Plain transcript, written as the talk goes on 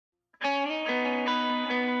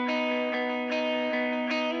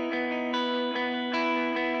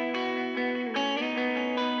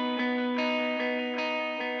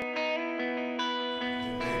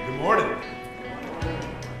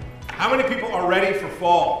people are ready for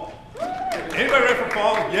fall? Anybody ready for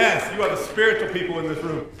fall? Yes, you are the spiritual people in this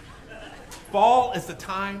room. Fall is the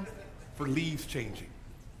time for leaves changing,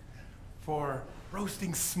 for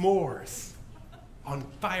roasting s'mores on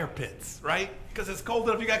fire pits, right? Because it's cold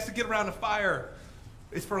enough you can actually get around a fire.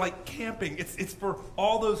 It's for like camping. It's for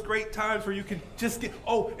all those great times where you can just get,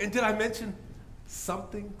 oh, and did I mention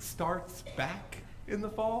something starts back in the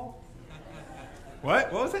fall?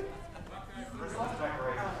 What was it?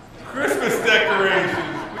 Christmas decorations.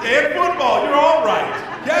 And football, you're all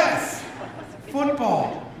right. Yes,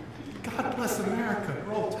 football. God bless America,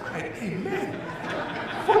 roll tide, amen.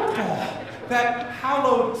 Football, that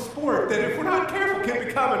hallowed sport that if we're not careful can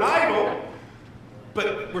become an idol,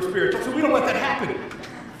 but we're spiritual, so we don't let that happen.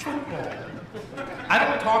 Football. I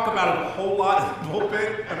don't talk about it a whole lot in the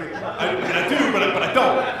pulpit. I mean, I do, but I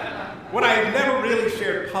don't. What I have never really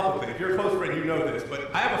shared publicly, if you're a close friend, you know this,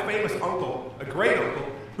 but I have a famous uncle, a great uncle,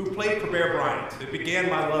 who played for Bear Bryant. It began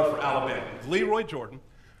my love for Alabama. Leroy Jordan,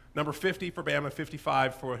 number 50 for Bama,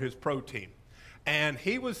 55 for his pro team. And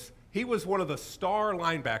he was one of the star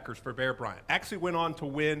linebackers for Bear Bryant. Actually went on to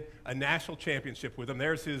win a national championship with him.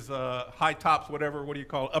 There's his high tops, whatever, what do you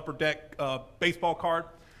call it, upper deck baseball card.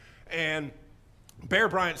 And Bear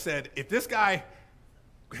Bryant said, if this guy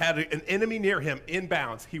had an enemy near him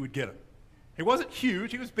inbounds, he would get him. He wasn't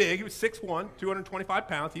huge. He was big. He was 6'1", 225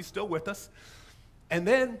 pounds. He's still with us. And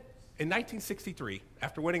then in 1963,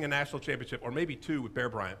 after winning a national championship, or maybe two with Bear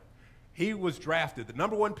Bryant, he was drafted, the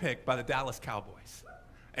 #1 pick by the Dallas Cowboys.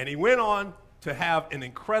 And he went on to have an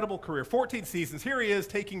incredible career, 14 seasons. Here he is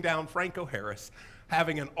taking down Franco Harris,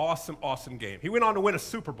 having an awesome, awesome game. He went on to win a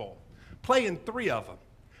Super Bowl, play in 3 of them,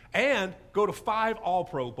 and go to 5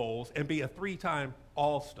 All-Pro Bowls and be a 3-time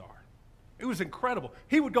All-Star. It was incredible.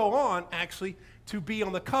 He would go on, actually, to be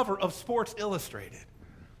on the cover of Sports Illustrated.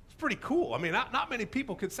 It's pretty cool. I mean, not many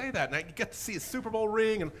people could say that. And you get to see his Super Bowl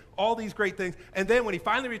ring and all these great things. And then when he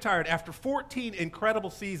finally retired, after 14 incredible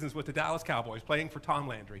seasons with the Dallas Cowboys, playing for Tom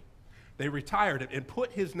Landry, they retired him and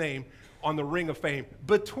put his name on the Ring of Fame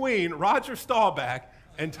between Roger Staubach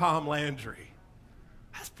and Tom Landry.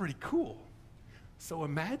 That's pretty cool. So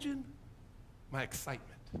imagine my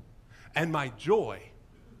excitement and my joy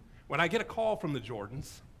when I get a call from the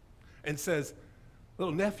Jordans and says,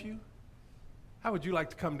 little nephew, how would you like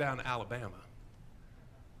to come down to Alabama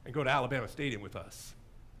and go to Alabama Stadium with us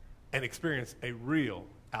and experience a real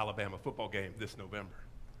Alabama football game this November?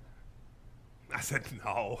 I said,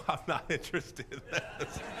 no, I'm not interested in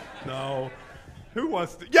this. No. Who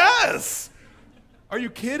wants to? Yes! Are you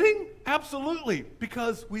kidding? Absolutely,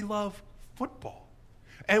 because we love football.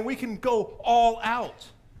 And we can go all out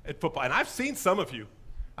at football. And I've seen some of you.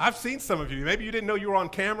 Maybe you didn't know you were on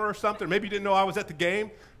camera or something. Maybe you didn't know I was at the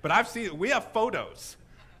game. But I've seen it. We have photos.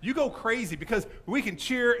 You go crazy because we can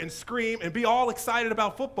cheer and scream and be all excited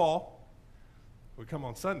about football. We come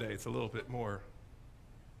on Sunday, it's a little bit more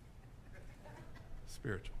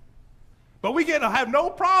spiritual. But we get to have no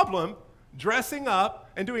problem dressing up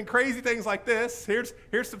and doing crazy things like this. Here's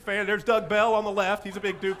some fans. There's Doug Bell on the left. He's a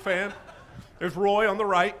big Duke fan. There's Roy on the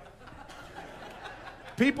right.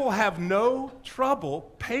 People have no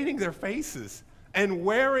trouble painting their faces and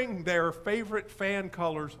wearing their favorite fan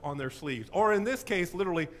colors on their sleeves, or in this case,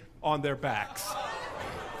 literally on their backs.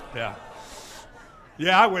 Yeah.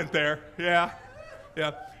 Yeah, I went there. Yeah.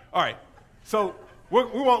 All right. So we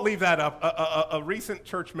won't leave that up. A recent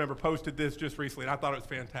church member posted this just recently, and I thought it was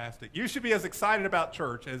fantastic. You should be as excited about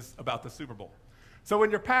church as about the Super Bowl. So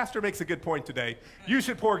when your pastor makes a good point today, you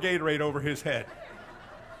should pour Gatorade over his head.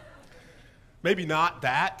 Maybe not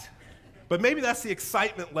that, but maybe that's the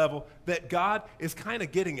excitement level that God is kind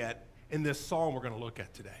of getting at in this psalm we're going to look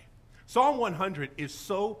at today. Psalm 100 is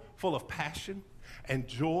so full of passion and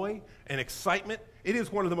joy and excitement. It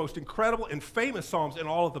is one of the most incredible and famous psalms in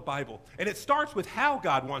all of the Bible. And it starts with how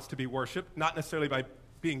God wants to be worshiped, not necessarily by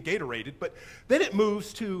being Gatorated, but then it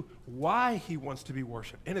moves to why he wants to be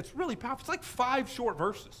worshiped. And it's really powerful. It's like 5 short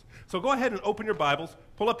verses. So go ahead and open your Bibles,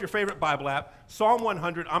 pull up your favorite Bible app, Psalm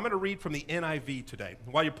 100. I'm going to read from the NIV today.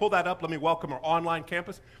 While you pull that up, let me welcome our online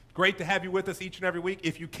campus. Great to have you with us each and every week.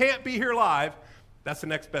 If you can't be here live, that's the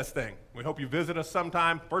next best thing. We hope you visit us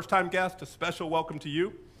sometime. First-time guest, a special welcome to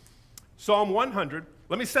you. Psalm 100.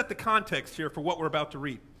 Let me set the context here for what we're about to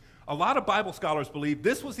read. A lot of Bible scholars believe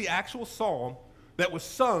this was the actual psalm that was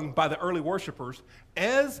sung by the early worshipers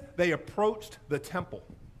as they approached the temple.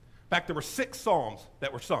 In fact, there were 6 psalms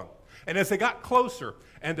that were sung. And as they got closer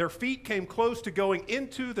and their feet came close to going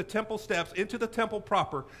into the temple steps, into the temple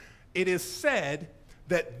proper, it is said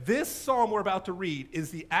that this psalm we're about to read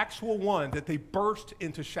is the actual one that they burst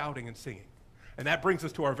into shouting and singing. And that brings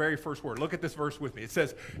us to our very first word. Look at this verse with me. It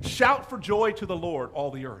says, shout for joy to the Lord,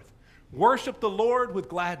 all the earth. Worship the Lord with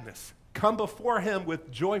gladness. Come before him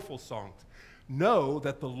with joyful songs. Know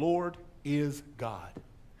that the Lord is God.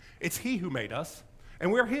 It's he who made us,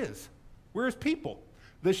 and we're his. We're his people,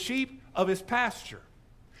 the sheep of his pasture.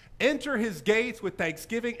 Enter his gates with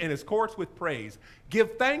thanksgiving and his courts with praise.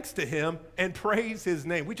 Give thanks to him and praise his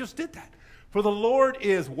name. We just did that. For the Lord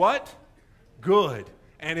is what? Good.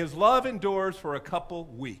 And his love endures for a couple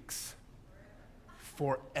weeks.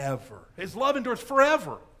 Forever. His love endures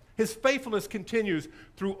forever. His faithfulness continues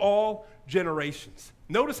through all generations.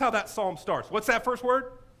 Notice how that psalm starts. What's that first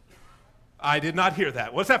word? I did not hear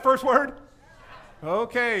that. What's that first word?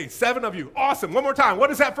 Okay, 7 of you. Awesome. One more time.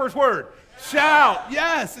 What is that first word? Shout.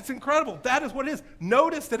 Yes, it's incredible. That is what it is.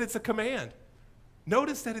 Notice that it's a command.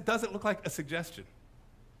 Notice that it doesn't look like a suggestion.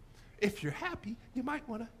 If you're happy, you might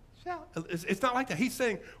want to shout. It's not like that. He's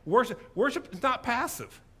saying worship. Worship is not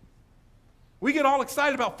passive. We get all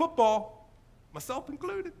excited about football, myself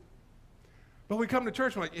included. But we come to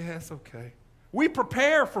church, we're like, yeah, it's okay. We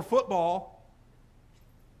prepare for football.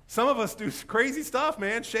 Some of us do crazy stuff,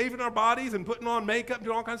 man, shaving our bodies and putting on makeup and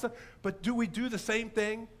doing all kinds of stuff. But do we do the same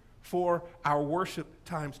thing for our worship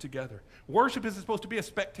times together? Worship isn't supposed to be a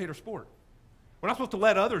spectator sport. We're not supposed to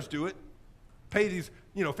let others do it. Pay these,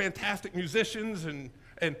 fantastic musicians and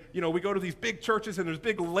we go to these big churches and there's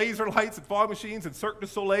big laser lights and fog machines and Cirque du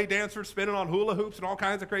Soleil dancers spinning on hula hoops and all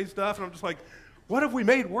kinds of crazy stuff. And I'm just like, what have we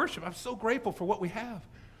made worship? I'm so grateful for what we have.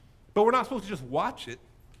 But we're not supposed to just watch it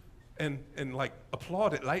and like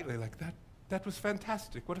applaud it lightly like that. That was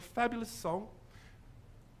fantastic. What a fabulous song.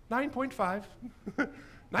 9.5.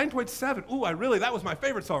 9.7. Ooh, that was my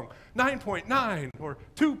favorite song. 9.9 or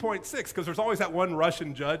 2.6 because there's always that one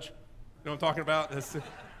Russian judge. You know what I'm talking about?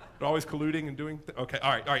 They're always colluding and doing. Okay,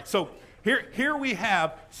 all right. So here we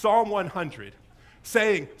have Psalm 100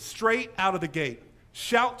 saying straight out of the gate,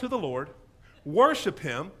 shout to the Lord, worship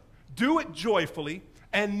him, do it joyfully,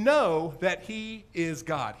 and know that he is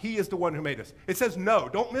God. He is the one who made us. It says know.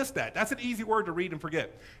 Don't miss that. That's an easy word to read and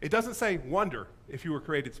forget. It doesn't say wonder if you were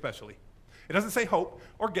created specially. It doesn't say hope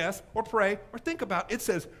or guess or pray or think about. It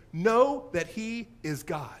says know that he is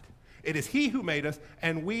God. It is he who made us,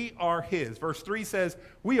 and we are his. Verse 3 says,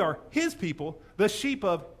 we are his people, the sheep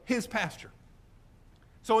of his pasture.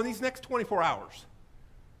 So in these next 24 hours,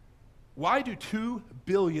 why do 2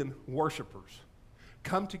 billion worshipers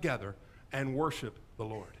come together and worship the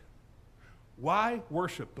Lord? Why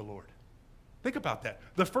worship the Lord? Think about that.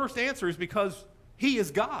 The first answer is because he is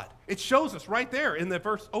God. It shows us right there in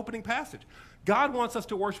the opening passage. God wants us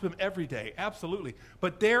to worship him every day, absolutely.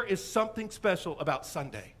 But there is something special about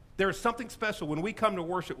Sunday. There is something special when we come to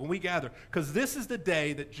worship, when we gather, because this is the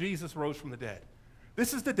day that Jesus rose from the dead.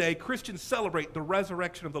 This is the day Christians celebrate the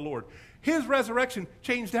resurrection of the Lord. His resurrection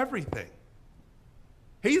changed everything.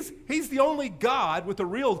 He's the only God with a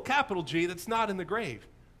real capital G that's not in the grave.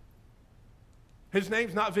 His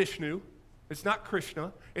name's not Vishnu. It's not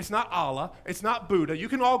Krishna. It's not Allah. It's not Buddha. You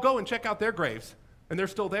can all go and check out their graves, and they're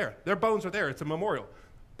still there. Their bones are there. It's a memorial.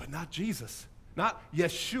 But not Jesus, not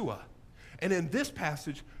Yeshua. And in this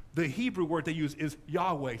passage, the Hebrew word they use is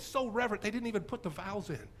Yahweh. So reverent, they didn't even put the vowels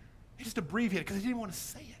in. They just abbreviated because they didn't want to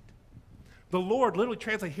say it. The Lord literally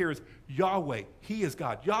translated here as Yahweh. He is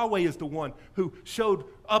God. Yahweh is the one who showed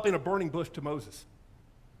up in a burning bush to Moses.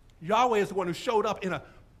 Yahweh is the one who showed up in a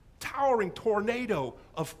towering tornado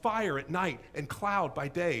of fire at night and cloud by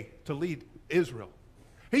day to lead Israel.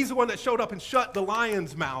 He's the one that showed up and shut the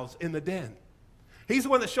lions' mouths in the den. He's the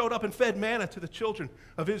one that showed up and fed manna to the children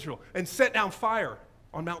of Israel and set down fire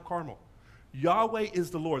on Mount Carmel. Yahweh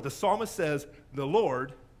is the Lord. The psalmist says the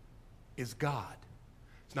Lord is God.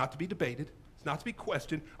 It's not to be debated. It's not to be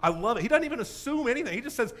questioned. I love it. He doesn't even assume anything. He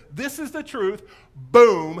just says, this is the truth.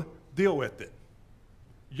 Boom, deal with it.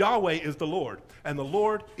 Yahweh is the Lord, and the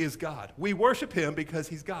Lord is God. We worship him because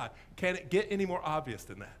he's God. Can it get any more obvious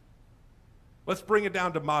than that? Let's bring it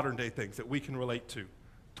down to modern day things that we can relate to.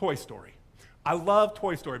 Toy Story. I love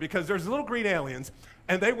Toy Story because there's little green aliens,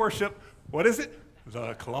 and they worship, what is it?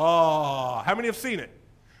 The claw. How many have seen it?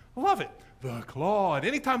 Love it. The claw. And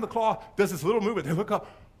anytime the claw does this little movement, they look up,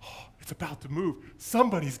 oh, it's about to move.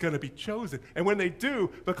 Somebody's going to be chosen. And when they do,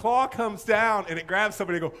 the claw comes down, and it grabs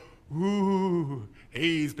somebody and go, ooh,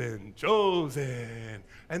 he's been chosen.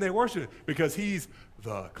 And they worship it because he's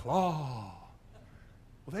the claw.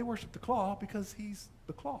 Well, they worship the claw because he's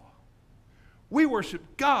the claw. We worship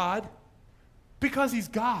God because he's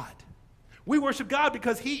God. We worship God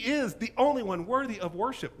because he is the only one worthy of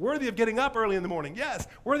worship, worthy of getting up early in the morning, yes,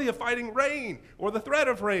 worthy of fighting rain or the threat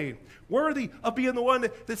of rain, worthy of being the one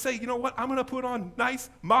that say, you know what, I'm going to put on nice,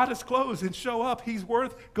 modest clothes and show up. He's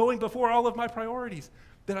worth going before all of my priorities,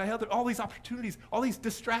 that I have all these opportunities, all these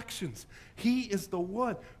distractions. He is the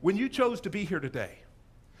one. When you chose to be here today,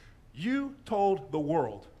 you told the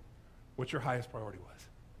world what your highest priority was.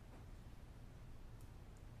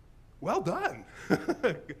 Well done.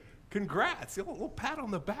 Congrats. A little pat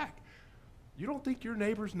on the back. You don't think your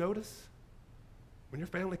neighbors notice when your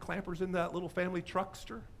family clampers in that little family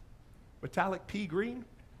truckster, metallic pea green,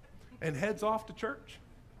 and heads off to church?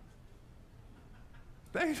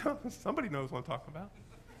 Somebody knows what I'm talking about.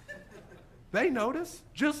 They notice,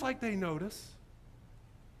 just like they notice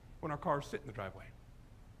when our cars sit in the driveway.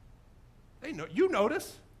 You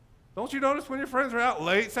notice. Don't you notice when your friends are out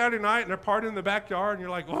late Saturday night and they're partying in the backyard and you're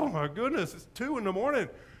like, oh my goodness, it's 2 in the morning.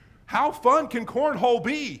 How fun can cornhole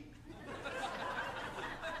be?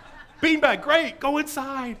 Beanbag, great, go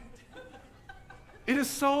inside. It is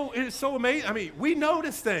so amazing. I mean, we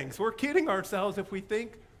notice things. We're kidding ourselves if we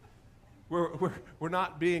think we're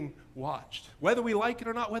not being watched. Whether we like it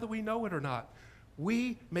or not, whether we know it or not,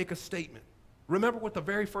 we make a statement. Remember what the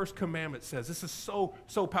very first commandment says. This is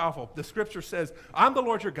so powerful. The scripture says, I'm the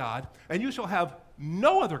Lord your God, and you shall have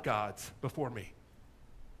no other gods before me.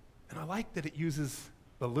 And I like that it uses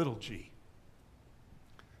the little g,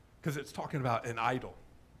 because it's talking about an idol,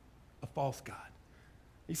 a false god.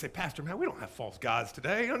 You say, Pastor, man, we don't have false gods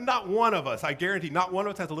today. Not one of us. I guarantee not one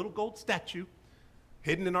of us has a little gold statue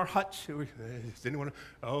hidden in our hutch. Does anyone?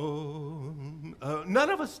 None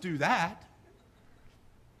of us do that.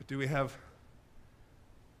 But do we have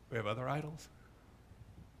other idols?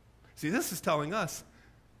 See, this is telling us,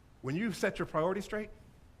 when you set your priorities straight,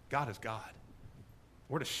 God is God.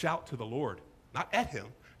 We're to shout to the Lord. Not at him,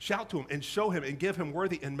 shout to him and show him and give him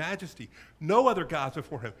worthy and majesty. No other gods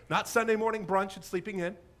before him. Not Sunday morning brunch and sleeping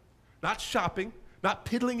in. Not shopping. Not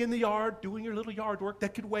piddling in the yard, doing your little yard work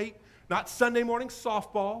that could wait. Not Sunday morning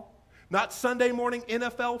softball. Not Sunday morning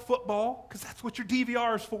NFL football, because that's what your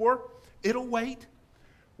DVR is for. It'll wait.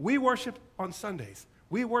 We worship on Sundays.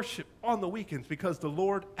 We worship on the weekends because the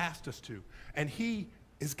Lord asked us to. And he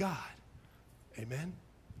is God. Amen?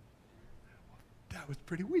 That was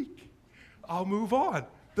pretty weak. I'll move on.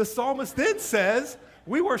 The psalmist then says,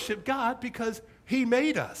 we worship God because he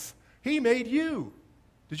made us. He made you.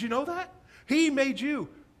 Did you know that? He made you.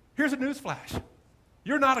 Here's a newsflash.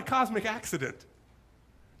 You're not a cosmic accident.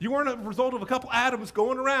 You weren't a result of a couple atoms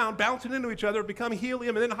going around, bouncing into each other, becoming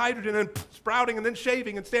helium and then hydrogen and sprouting and then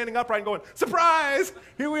shaving and standing upright and going, surprise,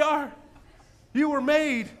 here we are. You were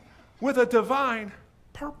made with a divine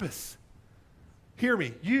purpose. Hear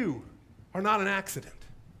me, you are not an accident.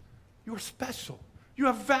 You are special. You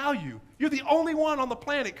have value. You're the only one on the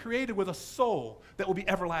planet created with a soul that will be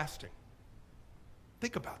everlasting.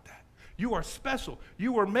 Think about that. You are special.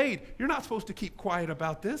 You were made. You're not supposed to keep quiet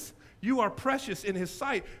about this. You are precious in his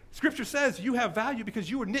sight. Scripture says you have value because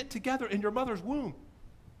you were knit together in your mother's womb.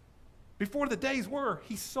 Before the days were,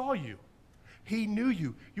 he saw you. He knew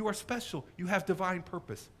you. You are special. You have divine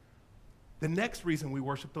purpose. The next reason we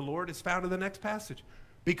worship the Lord is found in the next passage.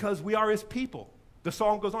 Because we are his people. The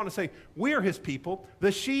psalm goes on to say, we're his people,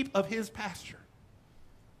 the sheep of his pasture.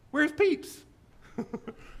 We're his peeps.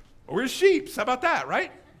 We're his sheeps. How about that,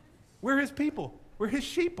 right? We're his people. We're his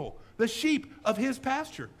sheeple, the sheep of his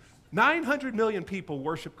pasture. 900 million people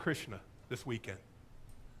worship Krishna this weekend.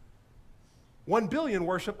 1 billion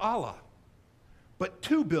worship Allah. But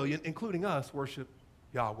 2 billion, including us, worship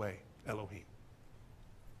Yahweh, Elohim.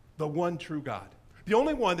 The one true God. The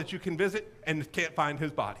only one that you can visit and can't find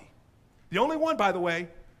his body. The only one, by the way,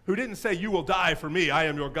 who didn't say, you will die for me, I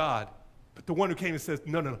am your God. But the one who came and says,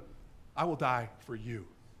 no, I will die for you,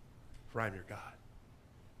 for I am your God.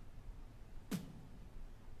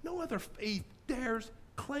 No other faith dares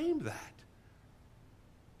claim that.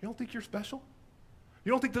 You don't think you're special?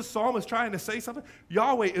 You don't think this psalm is trying to say something?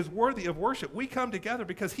 Yahweh is worthy of worship. We come together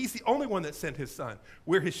because he's the only one that sent his son.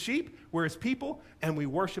 We're his sheep, we're his people, and we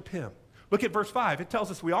worship him. Look at verse 5. It tells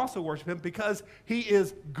us we also worship him because he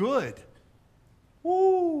is good.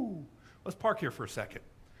 Woo! Let's park here for a second.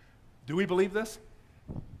 Do we believe this?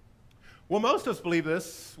 Well, most of us believe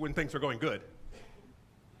this when things are going good.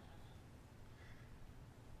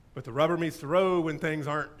 But the rubber meets the road when things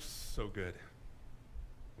aren't so good.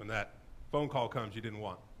 When that phone call comes you didn't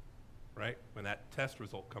want, right? When that test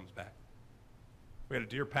result comes back. We had a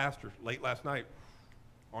dear pastor late last night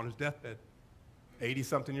on his deathbed,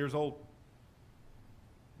 80-something years old.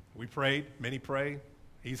 We prayed, many pray.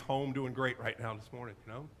 He's home doing great right now this morning,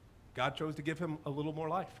 you know. God chose to give him a little more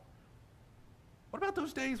life. What about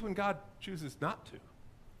those days when God chooses not to?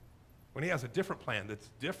 When he has a different plan that's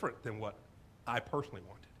different than what I personally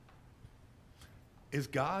wanted? Is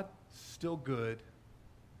God still good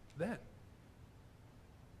then?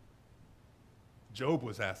 Job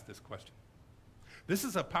was asked this question. This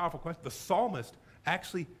is a powerful question. The psalmist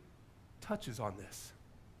actually touches on this.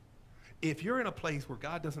 If you're in a place where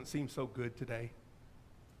God doesn't seem so good today,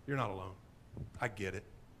 you're not alone. I get it.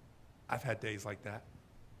 I've had days like that.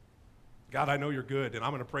 God, I know you're good, and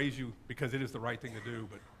I'm going to praise you because it is the right thing to do.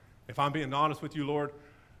 But if I'm being honest with you, Lord,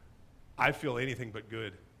 I feel anything but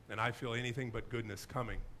good, and I feel anything but goodness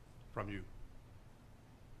coming from you.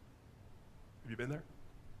 Have you been there?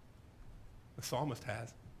 The psalmist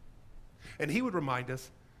has. And he would remind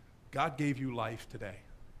us, God gave you life today.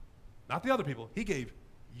 Not the other people. He gave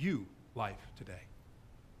you life today.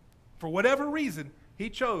 For whatever reason, he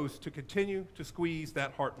chose to continue to squeeze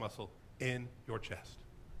that heart muscle in your chest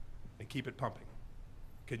and keep it pumping.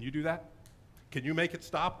 Can you do that? Can you make it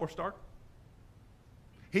stop or start?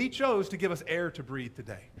 He chose to give us air to breathe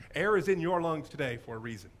today. Air is in your lungs today for a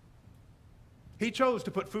reason. He chose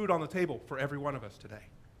to put food on the table for every one of us today.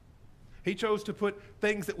 He chose to put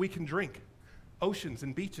things that we can drink, oceans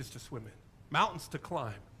and beaches to swim in, mountains to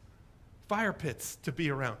climb, fire pits to be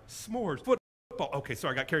around, s'mores, football. Okay,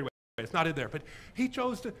 sorry, I got carried away. It's not in there. But he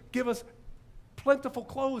chose to give us plentiful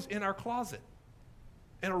clothes in our closet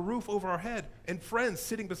and a roof over our head and friends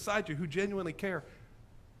sitting beside you who genuinely care,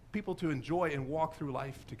 people to enjoy and walk through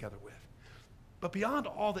life together with. But beyond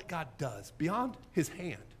all that God does, beyond his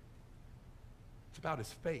hand, it's about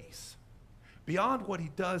his face. Beyond what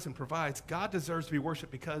he does and provides, God deserves to be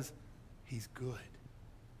worshiped because he's good.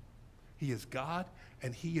 He is God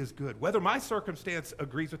and he is good. Whether my circumstance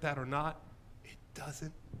agrees with that or not, it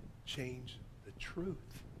doesn't change the truth.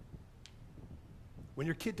 When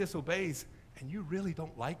your kid disobeys and you really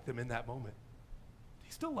don't like them in that moment, do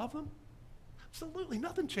you still love them? Absolutely.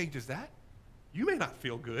 Nothing changes that. You may not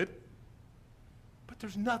feel good, but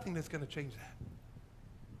there's nothing that's going to change that.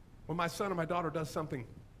 When my son or my daughter does something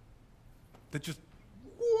that just,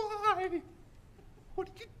 why? What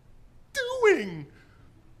are you doing?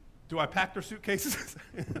 Do I pack their suitcases?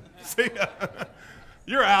 See,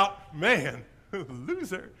 you're out. Man,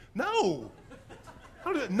 loser. No.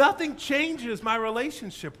 Nothing changes my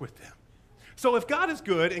relationship with them. So if God is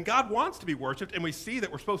good and God wants to be worshiped, and we see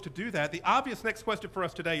that we're supposed to do that, the obvious next question for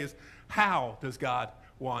us today is, how does God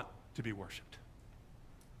want to be worshiped?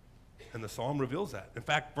 And the psalm reveals that. In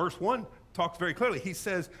fact, verse 1 talks very clearly. He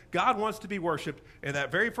says God wants to be worshiped, and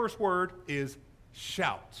that very first word is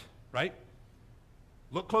shout, right?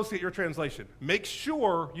 Look closely at your translation. Make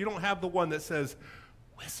sure you don't have the one that says,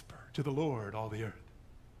 whisper to the Lord, all the earth.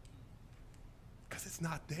 Because it's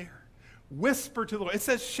not there. Whisper to the Lord. It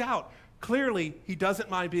says shout. Clearly, he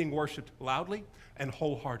doesn't mind being worshiped loudly and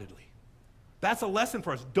wholeheartedly. That's a lesson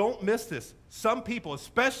for us. Don't miss this. Some people,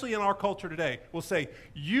 especially in our culture today, will say,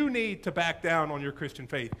 you need to back down on your Christian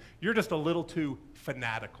faith. You're just a little too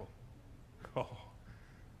fanatical.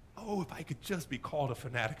 Oh, if I could just be called a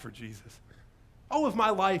fanatic for Jesus. Oh, if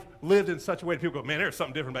my life lived in such a way that people go, man, there's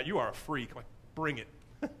something different about you. You are a freak. I'm like, bring it.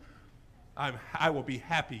 I will be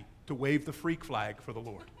happy to wave the freak flag for the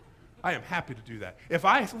Lord. I am happy to do that. If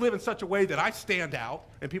I live in such a way that I stand out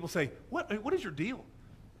and people say, what is your deal?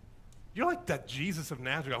 You're like that Jesus of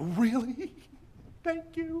Nazareth. Oh, really?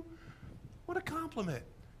 Thank you. What a compliment.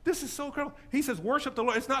 This is so cool. He says, worship the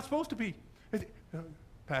Lord. It's not supposed to be.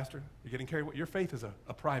 Pastor, you're getting carried away. Your faith is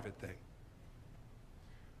a private thing.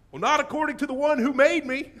 Well, not according to the one who made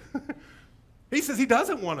me. He says he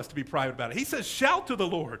doesn't want us to be private about it. He says, shout to the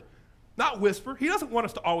Lord, not whisper. He doesn't want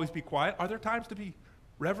us to always be quiet. Are there times to be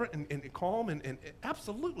reverent and calm and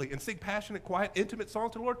absolutely, and sing passionate, quiet, intimate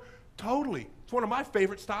songs to the Lord? Totally. It's one of my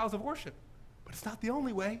favorite styles of worship. But it's not the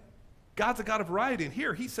only way. God's a God of variety. And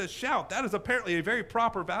here he says shout. That is apparently a very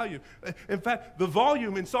proper value. In fact, the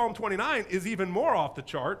volume in Psalm 29 is even more off the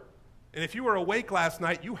chart. And if you were awake last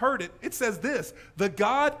night, you heard it. It says this, the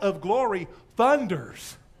God of glory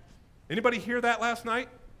thunders. Anybody hear that last night?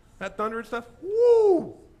 That thunder and stuff?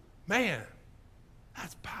 Woo! Man,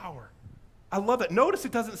 that's power. I love it. Notice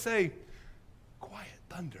it doesn't say, quiet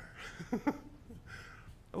thunder.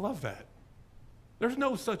 I love that. There's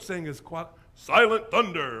no such thing as silent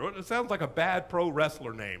thunder. It sounds like a bad pro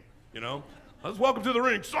wrestler name, you know? Let's welcome to the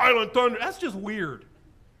ring, silent thunder. That's just weird.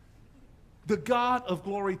 The God of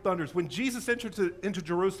glory thunders. When Jesus entered into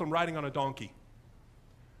Jerusalem riding on a donkey,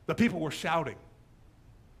 the people were shouting,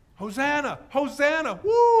 Hosanna, Hosanna,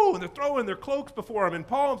 woo! And they're throwing their cloaks before him and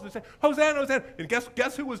palms and saying, Hosanna, Hosanna. And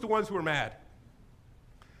guess who was the ones who were mad?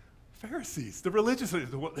 Pharisees, the religious,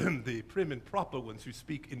 the prim and proper ones who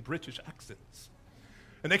speak in British accents.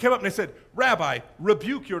 And they came up and they said, Rabbi,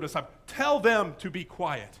 rebuke your disciples. Tell them to be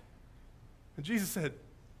quiet. And Jesus said,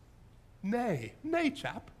 nay,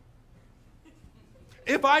 chap.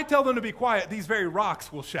 If I tell them to be quiet, these very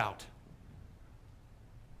rocks will shout.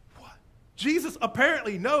 What? Jesus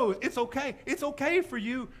apparently knows it's okay. It's okay for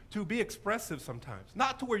you to be expressive sometimes.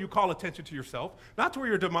 Not to where you call attention to yourself. Not to where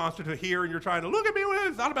you're demonstrative here and you're trying to look at me.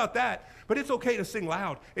 It's not about that. But it's okay to sing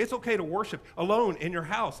loud. It's okay to worship alone in your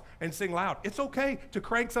house and sing loud. It's okay to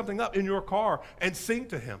crank something up in your car and sing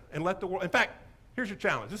to him and let the world. In fact, here's your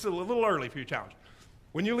challenge. This is a little early for your challenge.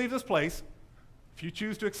 When you leave this place, if you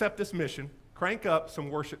choose to accept this mission, crank up some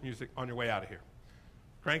worship music on your way out of here.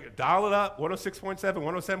 Dial it up, 106.7,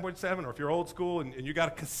 107.7, or if you're old school and you got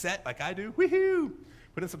a cassette like I do, woohoo!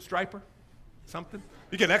 Put in some Striper, something.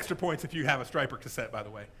 You get extra points if you have a Striper cassette, by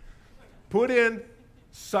the way. Put in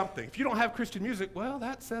something. If you don't have Christian music, well,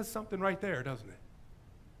 that says something right there, doesn't it?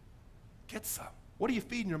 Get some. What are you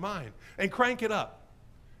feeding your mind? And crank it up.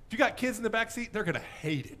 If you got kids in the back seat, they're going to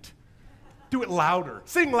hate it. Do it louder.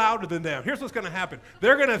 Sing louder than them. Here's what's going to happen.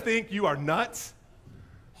 They're going to think you are nuts,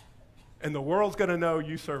 and the world's going to know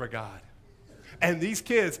you serve a God. And these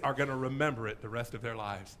kids are going to remember it the rest of their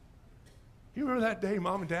lives. You remember that day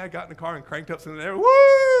Mom and Dad got in the car and cranked up something there?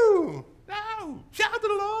 Woo! No! Shout to the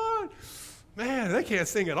Lord! Man, they can't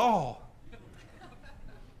sing at all.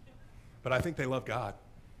 But I think they love God.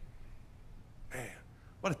 Man,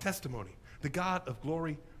 what a testimony. The God of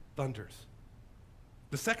glory thunders.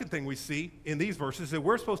 The second thing we see in these verses is that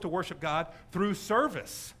we're supposed to worship God through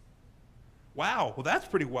service. Wow, well that's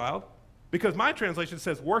pretty wild, because my translation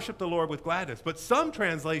says worship the Lord with gladness, but some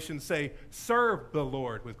translations say serve the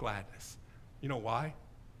Lord with gladness. You know why?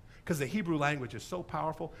 Because the Hebrew language is so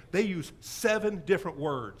powerful. They use 7 different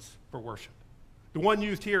words for worship. The one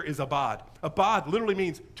used here is abad. Abad literally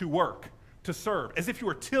means to work, to serve, as if you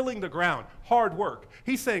were tilling the ground, hard work.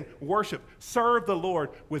 He's saying worship, serve the Lord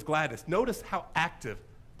with gladness. Notice how active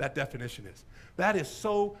that definition is. That is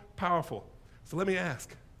so powerful. So let me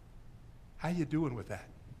ask, how you doing with that?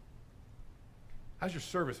 How's your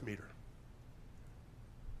service meter?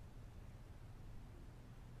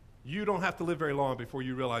 You don't have to live very long before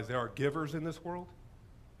you realize there are givers in this world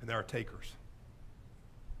and there are takers.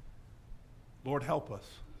 Lord, help us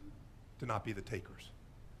to not be the takers,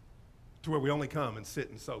 to where we only come and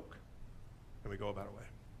sit and soak and we go about our way.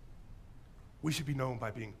 We should be known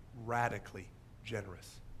by being radically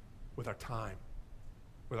generous with our time,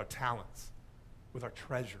 with our talents, with our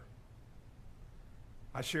treasure.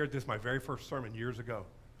 I shared this my very first sermon years ago.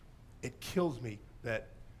 It kills me that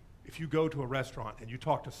if you go to a restaurant and you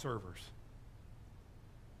talk to servers,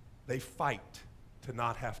 they fight to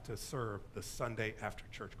not have to serve the Sunday after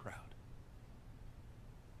church crowd.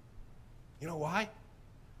 You know why?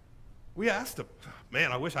 We asked them.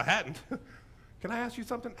 Man, I wish I hadn't. Can I ask you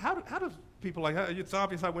something? How do people like, it's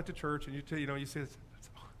obvious I went to church, and you say,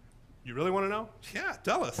 you really want to know? Yeah,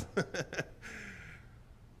 tell us.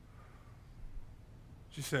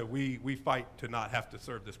 She said, we fight to not have to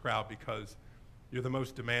serve this crowd because you're the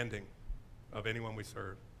most demanding of anyone we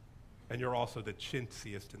serve. And you're also the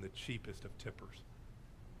chintziest and the cheapest of tippers.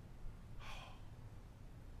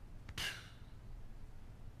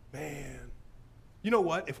 Man. You know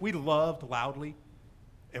what? If we loved loudly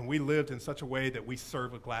and we lived in such a way that we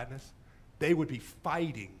serve with gladness, they would be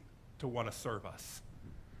fighting to want to serve us.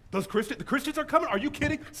 The Christians are coming? Are you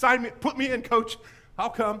kidding? Sign me, put me in, coach. I'll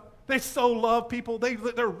come. They so love people.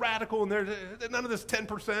 They're radical, and they're none of this 10%,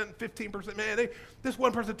 15%. Man, this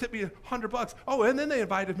one person tipped me $100. Oh, and then they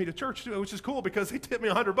invited me to church too, which is cool because they tipped me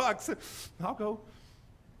 $100. I'll go.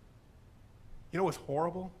 You know what's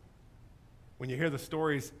horrible? When you hear the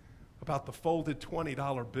stories about the folded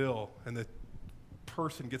 $20 bill, and the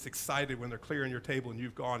person gets excited when they're clearing your table and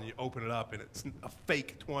you've gone and you open it up and it's a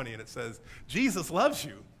fake 20 and it says, Jesus loves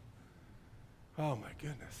you. Oh my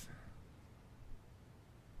goodness.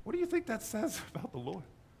 What do you think that says about the Lord?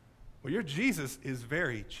 Well, your Jesus is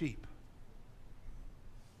very cheap.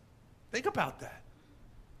 Think about that.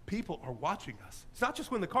 People are watching us. It's not just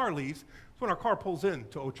when the car leaves, it's when our car pulls in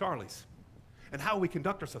to O'Charlie's. And how we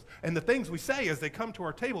conduct ourselves. And the things we say as they come to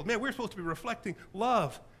our table. Man, we're supposed to be reflecting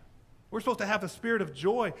love. We're supposed to have the spirit of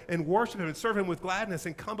joy and worship Him and serve Him with gladness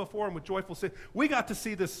and come before Him with joyful sin. We got to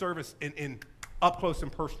see this service in up close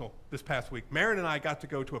and personal this past week. Marin and I got to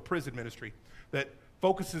go to a prison ministry that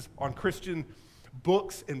focuses on Christian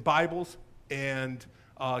books and Bibles and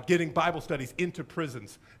getting Bible studies into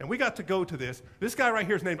prisons. And we got to go to this. This guy right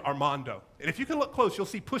here is named Armando. And if you can look close, you'll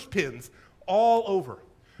see push pins all over.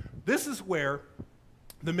 This is where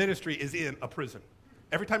the ministry is in a prison.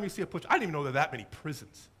 Every time you see a push, I didn't even know there were that many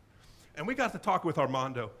prisons. And we got to talk with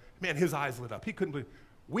Armando. Man, his eyes lit up. He couldn't believe,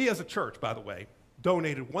 We as a church, by the way,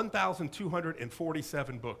 donated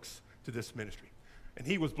 1,247 books to this ministry. And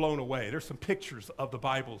he was blown away. There's some pictures of the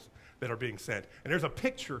Bibles that are being sent. And there's a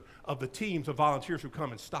picture of the teams of volunteers who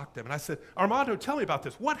come and stock them. And I said, Armando, tell me about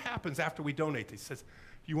this. What happens after we donate? He says,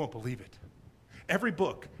 you won't believe it. Every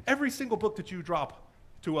book, every single book that you drop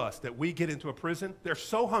to us that we get into a prison, they're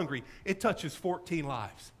so hungry, it touches 14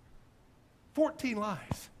 lives. 14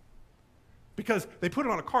 lives. Because they put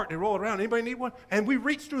it on a cart and they roll it around. Anybody need one? And we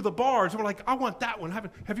reach through the bars and we're like, I want that one.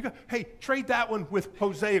 Have you got, hey, trade that one with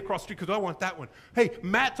Jose across the street because I want that one. Hey,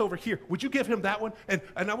 Matt's over here. Would you give him that one? And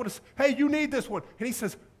I want to, hey, you need this one. And he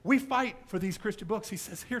says, we fight for these Christian books. He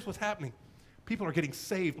says, here's what's happening. People are getting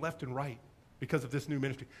saved left and right because of this new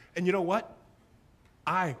ministry. And you know what?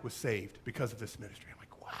 I was saved because of this ministry. I'm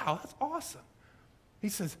like, wow, that's awesome. He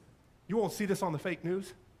says, you won't see this on the fake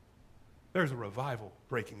news. There's a revival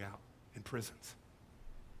breaking out in prisons.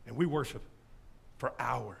 And we worship for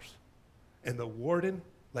hours. And the warden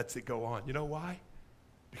lets it go on. You know why?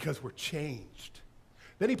 Because we're changed.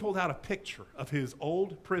 Then he pulled out a picture of his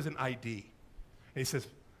old prison ID. And he says,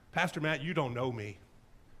 Pastor Matt, you don't know me,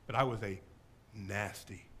 but I was a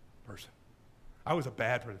nasty person. I was a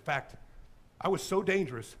bad person. In fact, I was so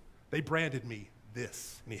dangerous, they branded me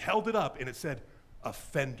this. And he held it up and it said,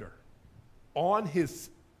 offender, on his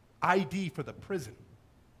ID for the prison.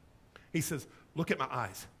 He says, look at my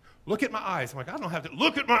eyes. Look at my eyes. I'm like, I don't have to.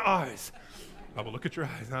 Look at my eyes. I will look at your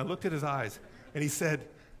eyes. And I looked at his eyes, and he said,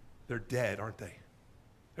 they're dead, aren't they?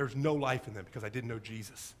 There's no life in them because I didn't know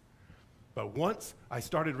Jesus. But once I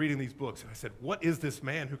started reading these books, and I said, what is this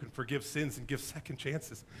man who can forgive sins and give second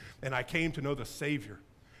chances? And I came to know the Savior.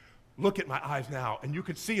 Look at my eyes now. And you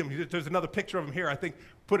could see him. There's another picture of him here. I think,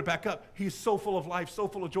 put it back up. He's so full of life, so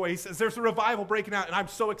full of joy. He says, there's a revival breaking out, and I'm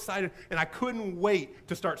so excited, and I couldn't wait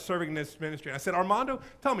to start serving in this ministry. And I said, Armando,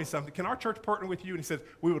 tell me something. Can our church partner with you? And he said,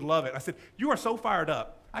 we would love it. I said, you are so fired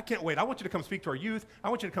up. I can't wait. I want you to come speak to our youth. I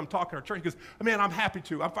want you to come talk in our church. He goes, man, I'm happy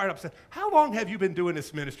to. I'm fired up. I said, how long have you been doing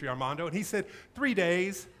this ministry, Armando? And he said, 3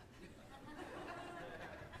 days.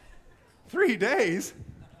 3 days?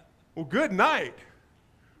 Well, good night.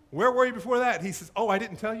 Where were you before that? And he says, oh, I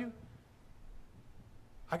didn't tell you?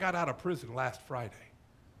 I got out of prison last Friday.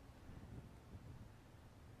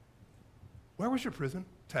 Where was your prison?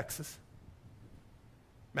 Texas.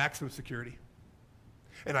 Maximum security.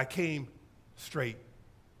 And I came straight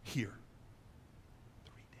here.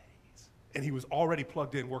 3 days. And he was already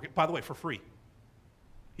plugged in working, by the way, for free.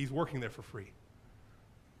 He's working there for free.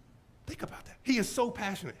 Think about that. He is so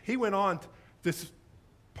passionate. He went on to this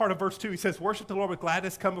part of verse 2, he says, worship the Lord with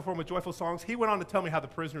gladness, come before him with joyful songs. He went on to tell me how the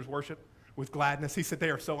prisoners worship with gladness. He said they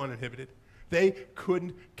are so uninhibited. They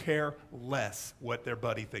couldn't care less what their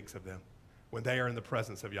buddy thinks of them when they are in the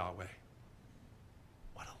presence of Yahweh.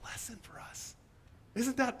 What a lesson for us.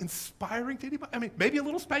 Isn't that inspiring to anybody? I mean, maybe a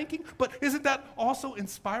little spanking, but isn't that also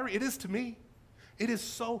inspiring? It is to me. It is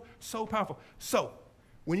so, so powerful. So,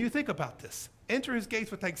 when you think about this, enter his gates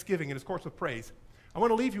with thanksgiving and his courts with praise. I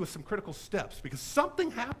want to leave you with some critical steps because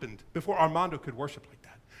something happened before Armando could worship like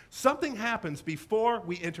that. Something happens before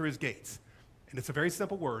we enter his gates. And it's a very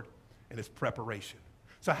simple word, and it's preparation.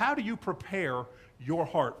 So how do you prepare your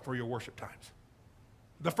heart for your worship times?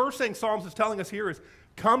 The first thing Psalms is telling us here is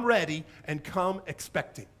come ready and come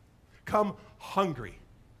expecting. Come hungry.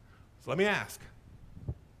 So let me ask,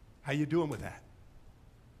 how you doing with that?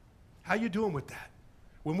 How you doing with that?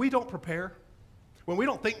 When we don't prepare, when we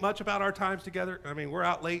don't think much about our times together, I mean, we're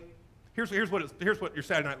out late. Here's what your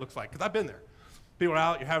Saturday night looks like, because I've been there. People are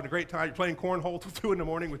out, you're having a great time, you're playing cornhole till 2 in the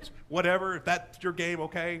morning, which, whatever, if that's your game,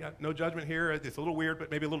 okay, no judgment here. It's a little weird,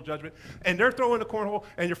 but maybe a little judgment. And they're throwing the cornhole,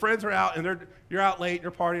 and your friends are out, and you're out late,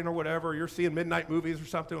 you're partying or whatever, you're seeing midnight movies or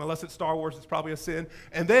something, unless it's Star Wars, it's probably a sin.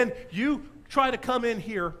 And then you try to come in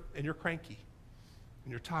here, and you're cranky,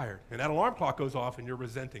 and you're tired, and that alarm clock goes off, and you're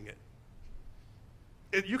resenting it.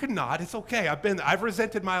 You can nod, it's okay. I've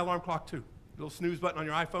resented my alarm clock too. Little snooze button on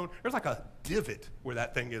your iPhone. There's like a divot where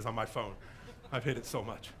that thing is on my phone. I've hit it so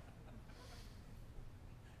much.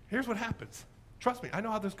 Here's what happens. Trust me, I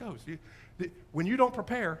know how this goes. When you don't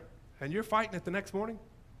prepare and you're fighting it the next morning,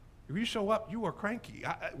 if you show up, you are cranky.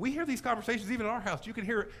 We hear these conversations even at our house. You can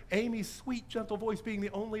hear Amy's sweet, gentle voice being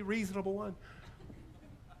the only reasonable one.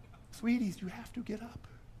 Sweeties, you have to get up.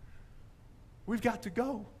 We've got to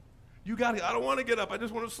go. You got to, I don't want to get up. I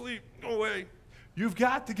just want to sleep. Go away. You've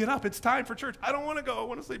got to get up. It's time for church. I don't want to go. I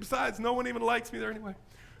want to sleep. Besides, no one even likes me there anyway.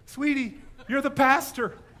 Sweetie, you're the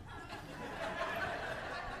pastor.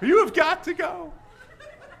 You have got to go.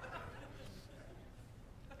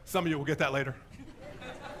 Some of you will get that later.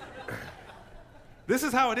 This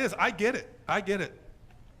is how it is. I get it. I get it.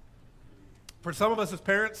 For some of us as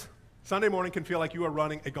parents, Sunday morning can feel like you are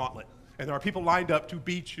running a gauntlet, and there are people lined up to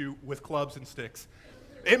beat you with clubs and sticks.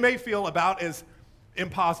 It may feel about as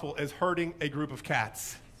impossible as herding a group of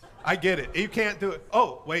cats. I get it. You can't do it.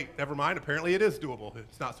 Oh, wait, never mind. Apparently it is doable.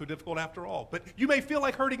 It's not so difficult after all. But you may feel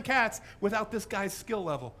like herding cats without this guy's skill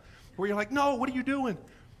level, where you're like, no, what are you doing?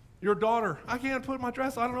 Your daughter, I can't put my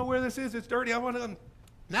dress on. I don't know where this is. It's dirty. I want to.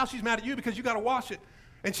 Now she's mad at you because you got to wash it.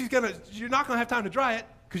 And you're not going to have time to dry it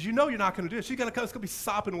because you know you're not going to do it. She's going to be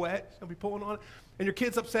sopping wet. She's going to be pulling on it. And your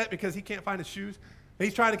kid's upset because he can't find his shoes. And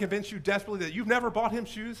he's trying to convince you desperately that you've never bought him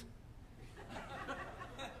shoes.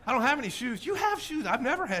 I don't have any shoes. You have shoes. I've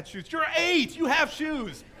never had shoes. You're 8. You have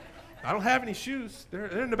shoes. I don't have any shoes. They're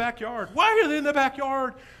in the backyard. Why are they in the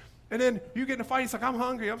backyard? And then you get in a fight. He's like, I'm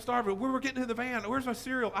hungry. I'm starving. We were getting to the van. Where's my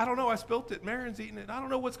cereal? I don't know. I spilt it. Marin's eating it. I don't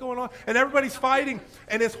know what's going on. And everybody's fighting,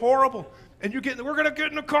 and it's horrible. And we're going to get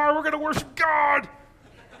in the car. We're going to worship God.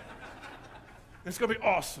 It's going to be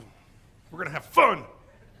awesome. We're going to have fun.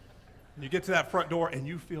 And you get to that front door, and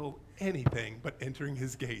you feel anything but entering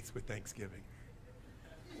his gates with thanksgiving.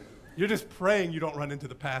 You're just praying you don't run into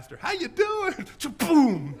the pastor. How you doing?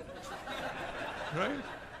 Boom. Right?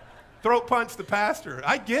 Throat punch the pastor.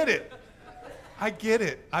 I get it.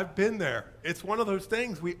 I've been there. It's one of those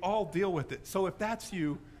things, we all deal with it. So if that's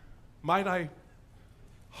you, might I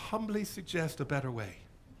humbly suggest a better way?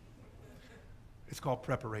 It's called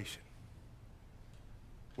preparation.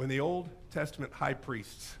 When the Old Testament high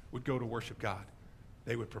priests would go to worship God,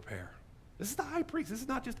 they would prepare. This is the high priest. This is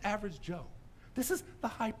not just average Joe. This is the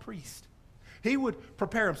high priest. He would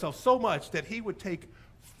prepare himself so much that he would take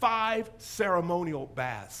 5 ceremonial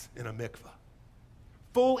baths in a mikveh,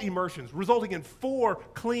 full immersions, resulting in 4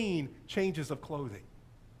 clean changes of clothing.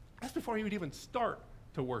 That's before he would even start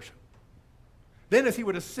to worship. Then as he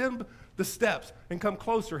would ascend the steps and come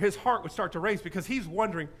closer, his heart would start to race because he's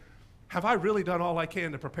wondering, have I really done all I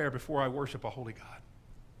can to prepare before I worship a holy God?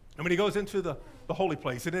 And when he goes into the holy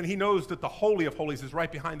place, and then he knows that the Holy of Holies is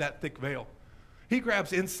right behind that thick veil, he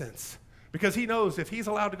grabs incense because he knows if he's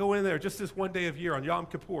allowed to go in there just this one day of year on Yom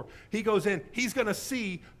Kippur, he goes in, he's going to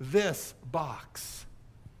see this box.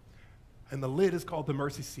 And the lid is called the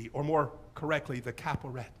mercy seat, or more correctly, the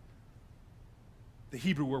kaporet. The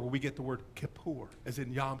Hebrew word where we get the word Kippur, as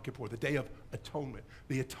in Yom Kippur, the Day of Atonement,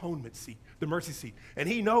 the atonement seat, the mercy seat. And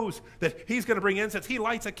he knows that he's going to bring incense. He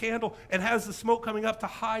lights a candle and has the smoke coming up to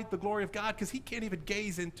hide the glory of God because he can't even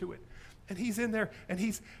gaze into it. And he's in there and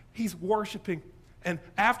he's worshiping. And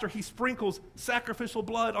after he sprinkles sacrificial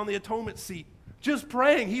blood on the atonement seat, just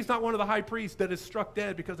praying he's not one of the high priests that is struck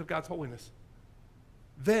dead because of God's holiness.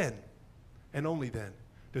 Then, and only then,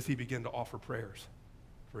 does he begin to offer prayers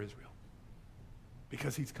for Israel.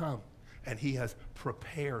 Because he's come and he has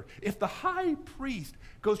prepared. If the high priest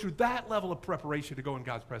goes through that level of preparation to go in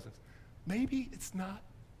God's presence, maybe it's not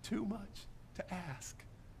too much to ask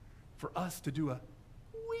for us to do a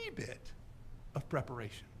wee bit of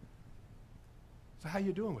preparation. So how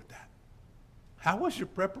you doing with that? How was your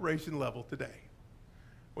preparation level today?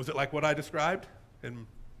 Was it like what I described in,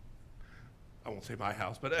 I won't say my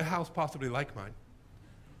house, but a house possibly like mine?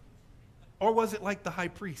 Or was it like the high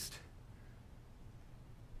priest?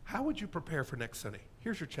 How would you prepare for next Sunday?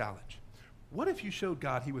 Here's your challenge. What if you showed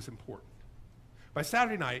God he was important? By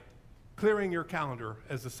Saturday night, clearing your calendar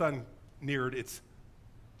as the sun neared its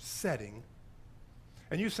setting,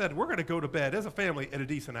 and you said, we're going to go to bed as a family at a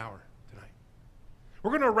decent hour tonight.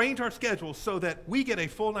 We're going to arrange our schedules so that we get a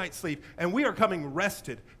full night's sleep, and we are coming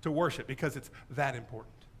rested to worship because it's that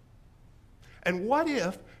important. And what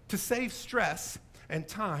if, to save stress and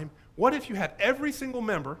time, what if you had every single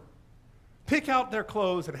member pick out their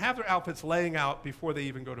clothes and have their outfits laying out before they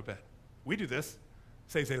even go to bed? We do this.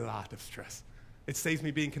 It saves a lot of stress. It saves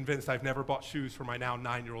me being convinced I've never bought shoes for my now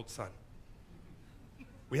 9-year-old son.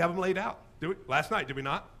 We have them laid out. Last night, did we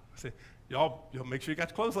not? I said, y'all make sure you got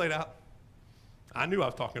your clothes laid out. I knew I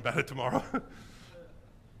was talking about it tomorrow. It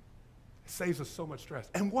saves us so much stress.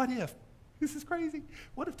 And what if, this is crazy,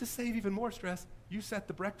 what if to save even more stress, you set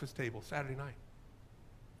the breakfast table Saturday night?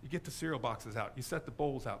 You get the cereal boxes out. You set the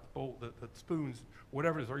bowls out, the spoons,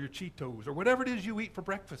 whatever it is, or your Cheetos, or whatever it is you eat for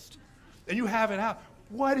breakfast. And you have it out.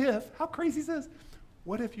 What if, how crazy is this?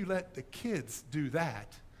 What if you let the kids do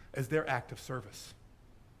that as their act of service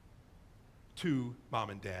to mom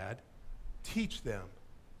and dad? Teach them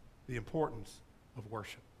the importance of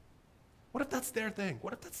worship. What if that's their thing?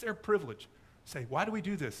 What if that's their privilege? Say, why do we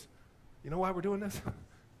do this? You know why we're doing this?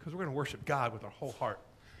 Because we're going to worship God with our whole heart.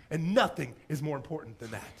 And nothing is more important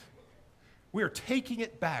than that. We are taking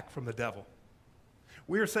it back from the devil.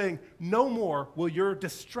 We are saying, no more will your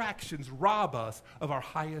distractions rob us of our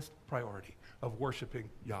highest priority, of worshiping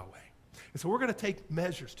Yahweh. And so we're going to take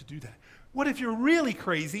measures to do that. What if you're really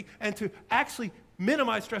crazy and to actually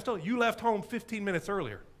minimize stress, you left home 15 minutes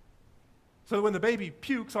earlier so that when the baby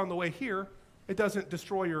pukes on the way here, it doesn't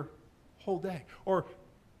destroy your whole day. Or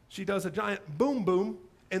she does a giant boom boom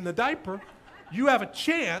in the diaper. You have a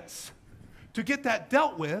chance to get that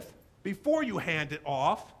dealt with before you hand it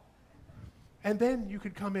off, and then you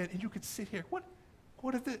could come in and you could sit here. What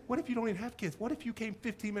if you don't even have kids? What if you came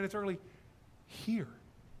 15 minutes early here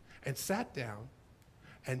and sat down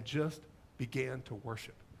and just began to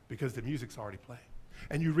worship because the music's already playing?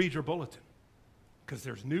 And you read your bulletin because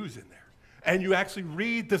there's news in there. And you actually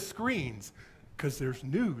read the screens because there's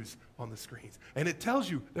news on the screens. And it tells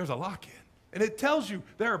you there's a lock-in. And it tells you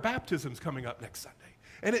there are baptisms coming up next Sunday.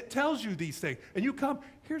 And it tells you these things. And you come,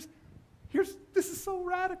 this is so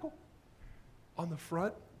radical. On the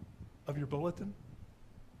front of your bulletin,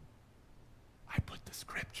 I put the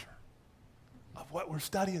scripture of what we're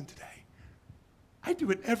studying today. I do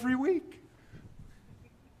it every week.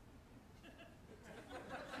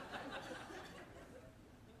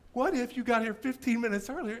 What if you got here 15 minutes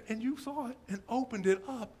earlier and you saw it and opened it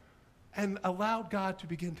up and allowed God to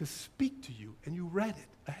begin to speak to you and you read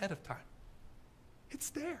it ahead of time? It's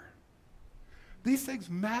there. These things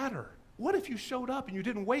matter. What if you showed up and you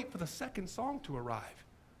didn't wait for the second song to arrive?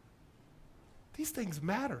 These things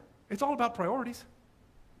matter. It's all about priorities.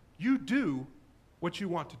 You do what you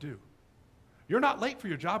want to do. You're not late for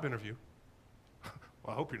your job interview.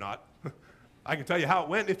 Well, I hope you're not. I can tell you how it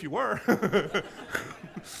went if you were.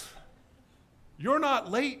 You're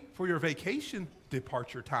not late for your vacation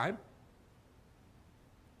departure time.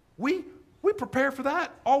 We prepare for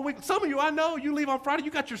that all week. Some of you, I know, you leave on Friday,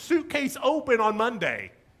 you got your suitcase open on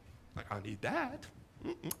Monday. Like, I need that.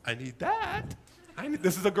 I need that.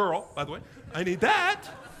 This is a girl, by the way. I need that.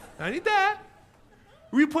 I need that.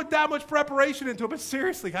 We put that much preparation into it. But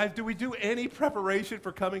seriously, guys, do we do any preparation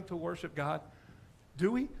for coming to worship God?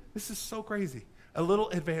 Do we? This is so crazy. A little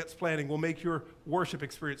advanced planning will make your worship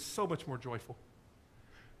experience so much more joyful.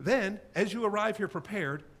 Then, as you arrive here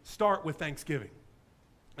prepared, start with thanksgiving.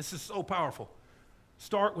 This is so powerful.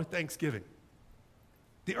 Start with thanksgiving.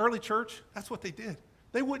 The early church, that's what they did.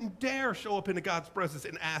 They wouldn't dare show up into God's presence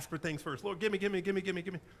and ask for things first. Lord, give me, give me, give me, give me,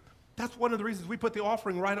 give me. That's one of the reasons we put the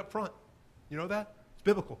offering right up front. You know that? It's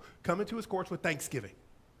biblical. Come into his courts with thanksgiving.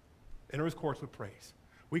 Enter his courts with praise.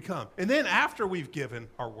 We come. And then after we've given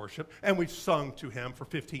our worship and we've sung to him for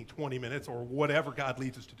 15, 20 minutes or whatever God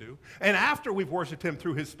leads us to do, and after we've worshiped him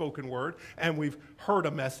through his spoken word and we've heard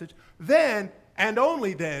a message, then and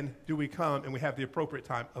only then do we come and we have the appropriate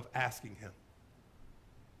time of asking him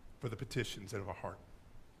for the petitions of our heart,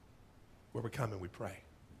 where we come and we pray.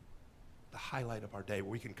 The highlight of our day,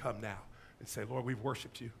 where we can come now and say, Lord, we've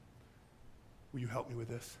worshiped you. Will you help me with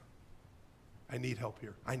this? I need help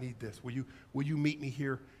here. I need this. Will you meet me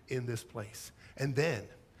here in this place? And then,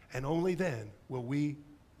 and only then, will we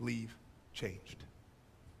leave changed.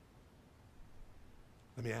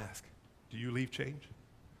 Let me ask, do you leave changed?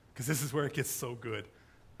 Because this is where it gets so good.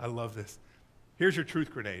 I love this. Here's your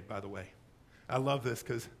truth grenade, by the way. I love this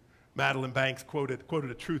because Madeline Banks quoted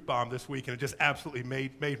a truth bomb this week, and it just absolutely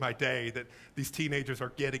made my day that these teenagers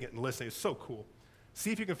are getting it and listening. It's so cool.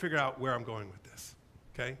 See if you can figure out where I'm going with this,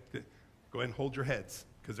 okay? Go ahead and hold your heads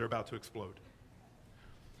because they're about to explode.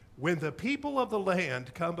 When the people of the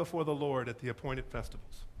land come before the Lord at the appointed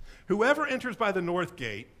festivals, whoever enters by the north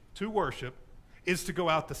gate to worship is to go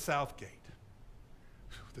out the south gate.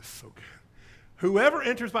 Whew, this is so good. Whoever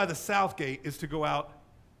enters by the south gate is to go out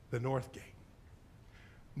the north gate.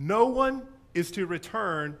 No one is to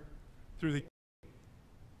return through the gate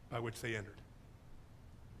by which they entered.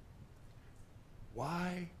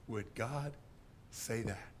 Why would God say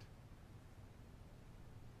that?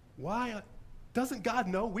 Why? Doesn't God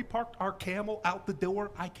know we parked our camel out the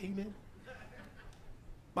door I came in?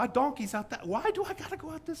 My donkey's out that. Why do I got to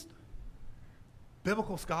go out this?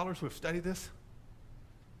 Biblical scholars who have studied this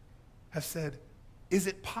have said, is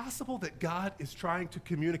it possible that God is trying to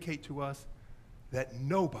communicate to us that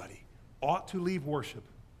nobody ought to leave worship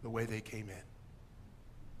the way they came in?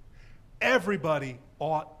 Everybody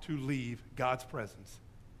ought to leave God's presence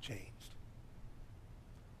changed.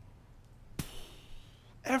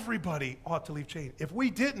 Everybody ought to leave changed. If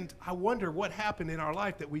we didn't, I wonder what happened in our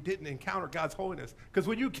life that we didn't encounter God's holiness. Because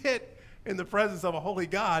when you get in the presence of a holy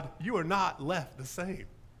God, you are not left the same.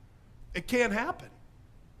 It can't happen.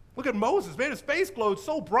 Look at Moses, man, his face glowed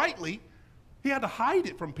so brightly, he had to hide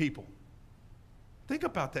it from people. Think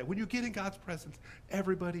about that. When you get in God's presence,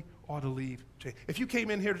 everybody ought to leave changed. If you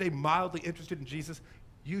came in here today mildly interested in Jesus,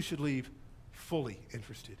 you should leave fully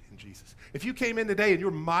interested in Jesus. If you came in today and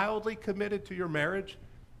you're mildly committed to your marriage,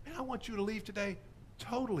 man, I want you to leave today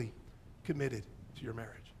totally committed to your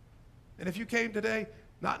marriage. And if you came today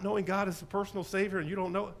not knowing God as the personal Savior and you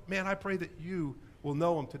don't know, man, I pray that you will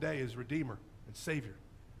know him today as Redeemer and Savior,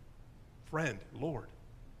 friend, Lord.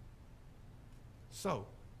 So,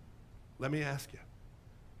 let me ask you,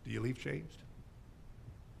 do you leave changed?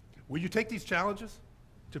 Will you take these challenges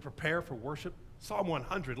to prepare for worship? Psalm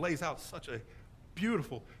 100 lays out such a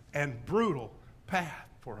beautiful and brutal path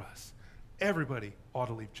for us. Everybody ought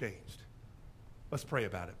to leave changed. Let's pray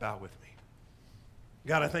about it. Bow with me.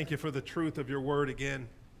 God, I thank you for the truth of your word again,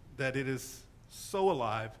 that it is so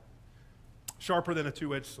alive, sharper than a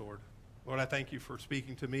two-edged sword. Lord, I thank you for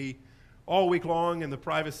speaking to me all week long in the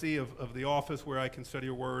privacy of the office where I can study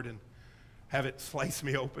your word and have it slice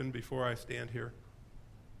me open before I stand here.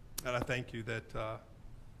 And I thank you that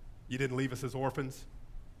you didn't leave us as orphans,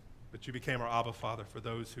 but you became our Abba Father for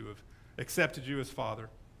those who have accepted you as Father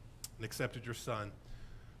and accepted your Son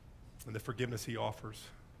and the forgiveness he offers.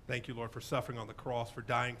 Thank you, Lord, for suffering on the cross, for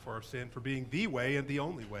dying for our sin, for being the way and the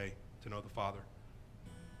only way to know the Father.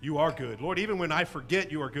 You are good. Lord, even when I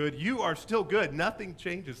forget you are good, you are still good. Nothing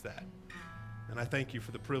changes that. And I thank you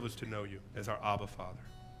for the privilege to know you as our Abba Father.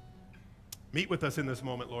 Meet with us in this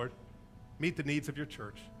moment, Lord. Meet the needs of your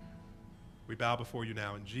church. We bow before you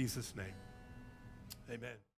now in Jesus' name. Amen.